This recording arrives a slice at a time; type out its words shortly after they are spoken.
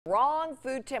Wrong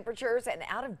food temperatures and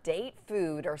out-of-date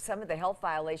food are some of the health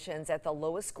violations at the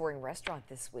lowest scoring restaurant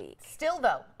this week. Still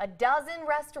though, a dozen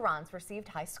restaurants received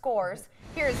high scores.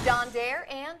 Here's Don Dare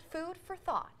and Food for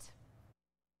Thought.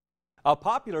 A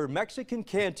popular Mexican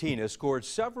cantina scored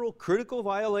several critical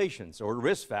violations or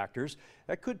risk factors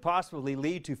that could possibly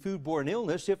lead to foodborne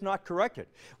illness if not corrected.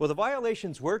 Well, the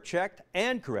violations were checked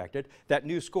and corrected. That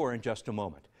new score in just a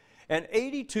moment. An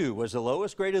 82 was the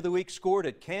lowest grade of the week scored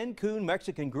at Cancun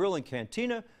Mexican Grill and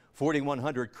Cantina,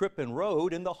 4100 Crippen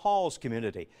Road in the Halls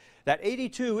community. That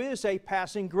 82 is a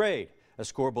passing grade. A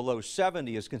score below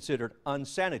 70 is considered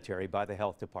unsanitary by the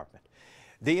health department.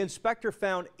 The inspector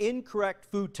found incorrect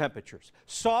food temperatures.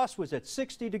 Sauce was at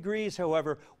 60 degrees,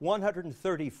 however,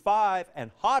 135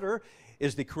 and hotter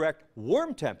is the correct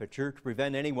warm temperature to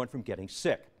prevent anyone from getting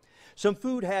sick. Some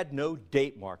food had no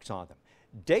date marks on them.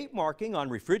 Date marking on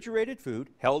refrigerated food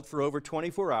held for over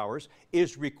 24 hours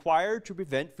is required to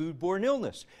prevent foodborne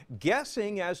illness.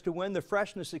 Guessing as to when the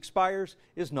freshness expires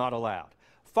is not allowed.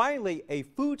 Finally, a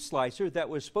food slicer that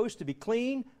was supposed to be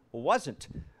clean wasn't.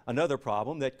 Another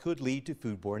problem that could lead to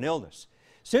foodborne illness.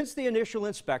 Since the initial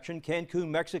inspection, Cancun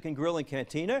Mexican Grill and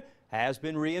Cantina has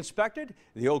been re-inspected.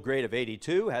 The old grade of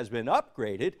 82 has been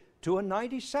upgraded to a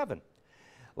 97.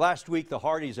 Last week, the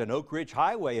Hardee's on Oak Ridge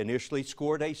Highway initially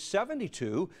scored a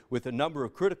 72 with a number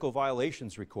of critical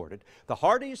violations recorded. The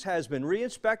Hardee's has been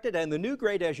re-inspected and the new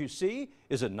grade, as you see,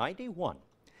 is a 91.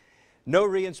 No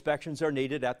re-inspections are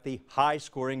needed at the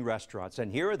high-scoring restaurants,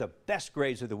 and here are the best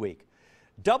grades of the week.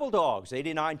 Double Dogs,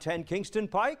 8910 Kingston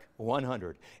Pike,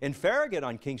 100. In Farragut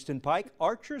on Kingston Pike,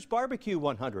 Archer's Barbecue,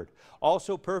 100.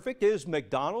 Also perfect is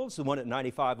McDonald's, the one at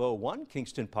 9501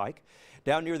 Kingston Pike.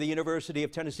 Down near the University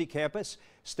of Tennessee campus,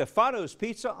 Stefano's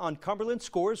Pizza on Cumberland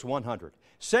scores 100.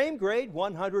 Same grade,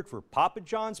 100 for Papa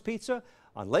John's Pizza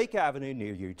on Lake Avenue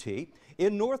near UT.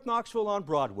 In North Knoxville on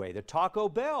Broadway, the Taco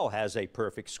Bell has a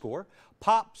perfect score.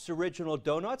 Pop's Original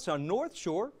Donuts on North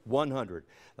Shore, 100.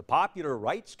 The popular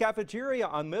Wright's Cafeteria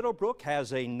on Middlebrook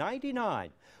has a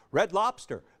 99. Red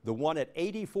Lobster, the one at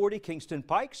 8040 Kingston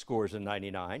Pike, scores a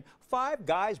 99. Five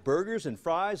Guys Burgers and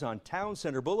Fries on Town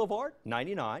Center Boulevard,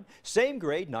 99. Same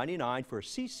grade, 99 for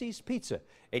CC's Pizza,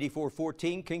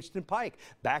 8414 Kingston Pike.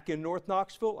 Back in North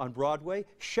Knoxville on Broadway,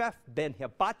 Chef Ben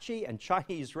Hibachi and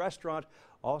Chinese Restaurant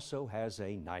also has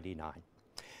a 99.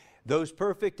 Those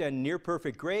perfect and near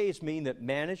perfect grades mean that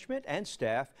management and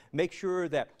staff make sure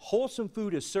that wholesome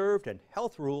food is served and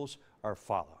health rules are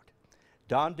followed.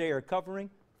 Don Dare covering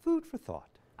Food for Thought.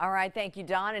 All right, thank you,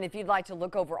 Don. And if you'd like to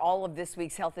look over all of this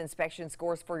week's health inspection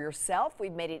scores for yourself,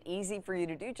 we've made it easy for you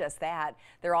to do just that.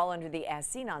 They're all under the As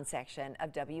Seen On section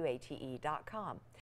of WATE.com.